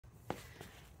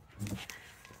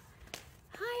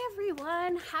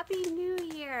everyone, Happy New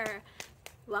Year!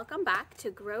 Welcome back to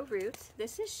Grow Roots.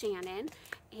 This is Shannon,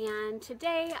 and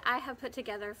today I have put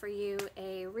together for you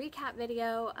a recap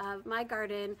video of my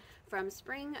garden from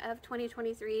spring of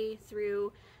 2023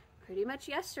 through pretty much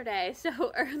yesterday,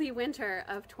 so early winter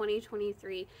of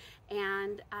 2023.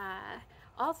 And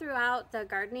all throughout the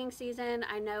gardening season,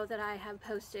 I know that I have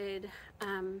posted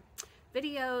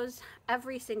videos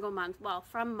every single month, well,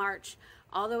 from March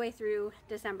all the way through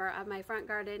December, of my front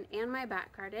garden and my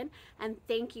back garden. And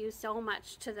thank you so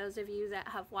much to those of you that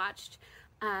have watched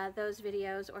those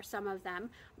videos, or some of them.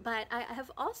 But I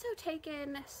have also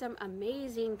taken some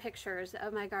amazing pictures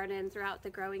of my garden throughout the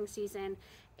growing season,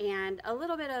 and a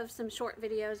little bit of some short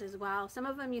videos as well. Some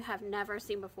of them you have never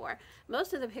seen before.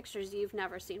 Most of the pictures you've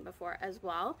never seen before as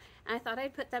well. And I thought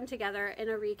I'd put them together in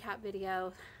a recap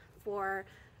video for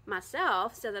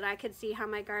myself so that I could see how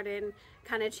my garden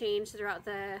kind of changed throughout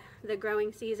the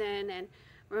growing season, and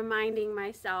reminding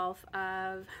myself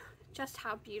of just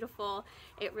how beautiful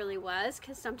it really was,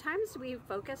 because sometimes we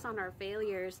focus on our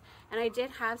failures, and I did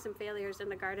have some failures in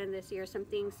the garden this year, some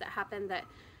things that happened that,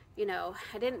 you know,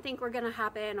 I didn't think were going to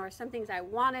happen, or some things I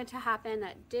wanted to happen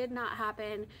that did not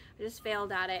happen. I just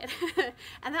failed at it.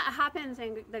 And that happens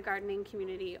in the gardening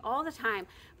community all the time,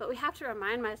 but we have to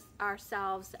remind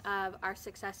ourselves of our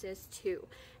successes too.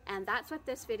 And that's what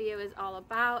this video is all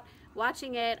about.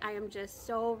 Watching it, I am just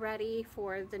so ready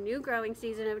for the new growing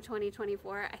season of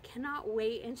 2024. I cannot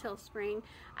wait until spring.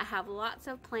 I have lots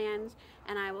of plans,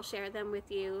 and I will share them with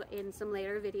you in some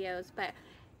later videos. But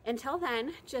until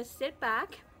then, just sit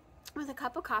back with a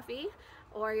cup of coffee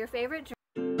or your favorite drink